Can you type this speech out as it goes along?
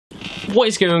What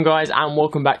is going on, guys, and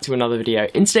welcome back to another video.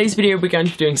 In today's video we're going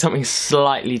to be doing something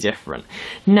slightly different.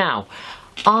 Now,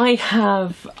 I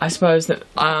suppose that,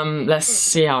 let's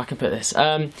see how I can put this.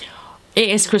 It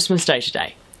is Christmas Day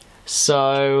today.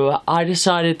 So I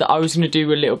decided that I was going to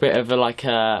do a little bit of a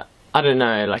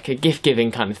gift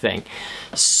giving kind of thing.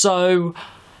 So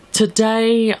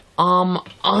today, well,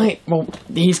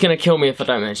 he's going to kill me if I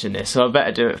don't mention this, so I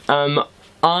better do it.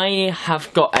 I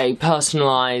have got a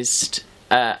personalised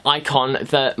icon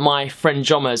that my friend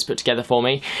Joma has put together for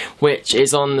me, which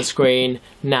is on the screen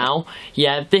now.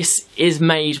 Yeah, this is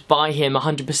made by him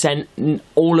 100%.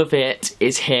 All of it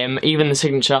is him, even the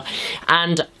signature.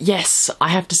 And yes, I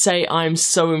have to say I'm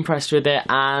so impressed with it,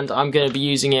 and I'm going to be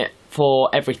using it for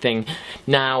everything.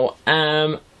 Now,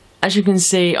 as you can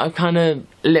see, I'm kind of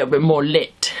a little bit more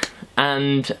lit,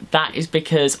 and that is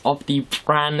because of the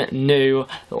brand new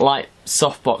light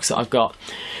softbox that I've got.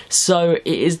 So it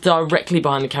is directly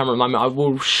behind the camera at the moment. I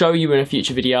will show you in a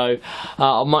future video.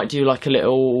 I might do like a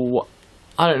little,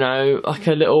 I don't know, like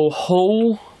a little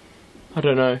haul. I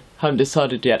don't know, haven't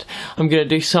decided yet. I'm going to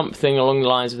do something along the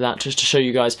lines of that just to show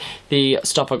you guys the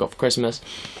stuff I got for Christmas.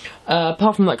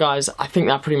 Apart from that, guys, I think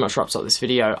that pretty much wraps up this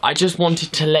video. I just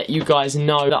wanted to let you guys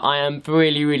know that I am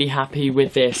really happy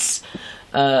with this,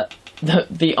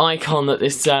 the icon that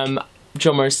this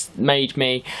Joma has made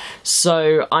me.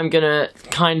 So I'm gonna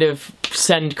kind of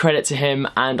send credit to him,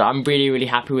 and I'm really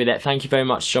happy with it. Thank you very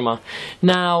much, Joma.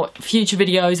 Now, future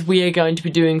videos, we are going to be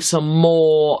doing some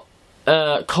more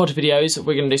COD videos.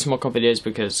 We're going to do some more COD videos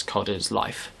because COD is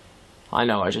life. I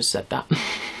know, I just said that.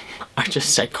 I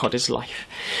just said COD is life.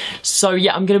 So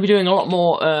yeah, I'm going to be doing a lot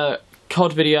more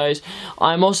COD videos.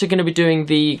 I'm also going to be doing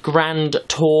the grand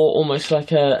tour, almost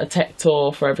like a tech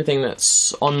tour for everything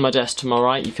that's on my desk to my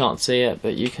right. You can't see it,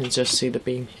 but you can just see the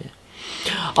beam here.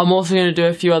 I'm also going to do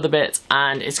a few other bits,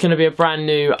 and it's going to be a brand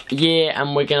new year,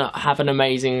 and we're going to have an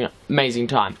amazing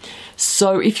time.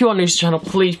 So if you are new to the channel,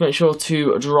 please make sure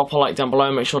to drop a like down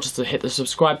below. Make sure to hit the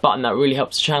subscribe button. That really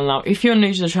helps the channel out. If you're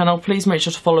new to the channel, please make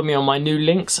sure to follow me on my new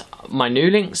links.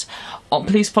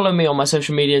 Please follow me on my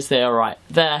social medias. They are right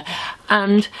there.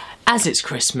 And as it's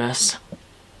Christmas,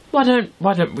 why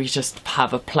don't we just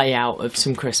have a play out of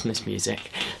some Christmas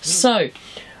music? So,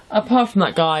 apart from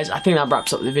that, guys, I think that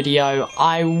wraps up the video.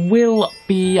 I will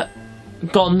be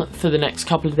gone for the next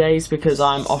couple of days because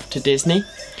I'm off to Disney,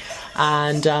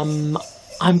 and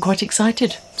I'm quite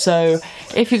excited. So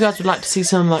if you guys would like to see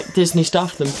some like Disney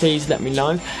stuff, then please let me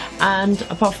know. And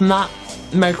apart from that,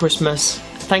 Merry Christmas.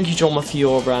 Thank you, Joma, for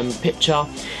your picture,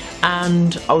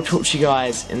 and I'll talk to you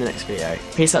guys in the next video.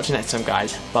 Peace out till next time,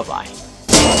 guys. Bye bye.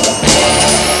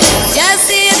 Just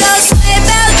see those sleigh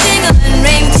bells jingling,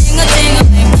 ring,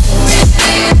 ting-a-ting-a-ling.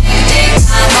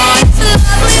 I'm on, it's a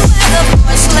lovely weather for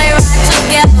a sleigh ride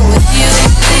together with you.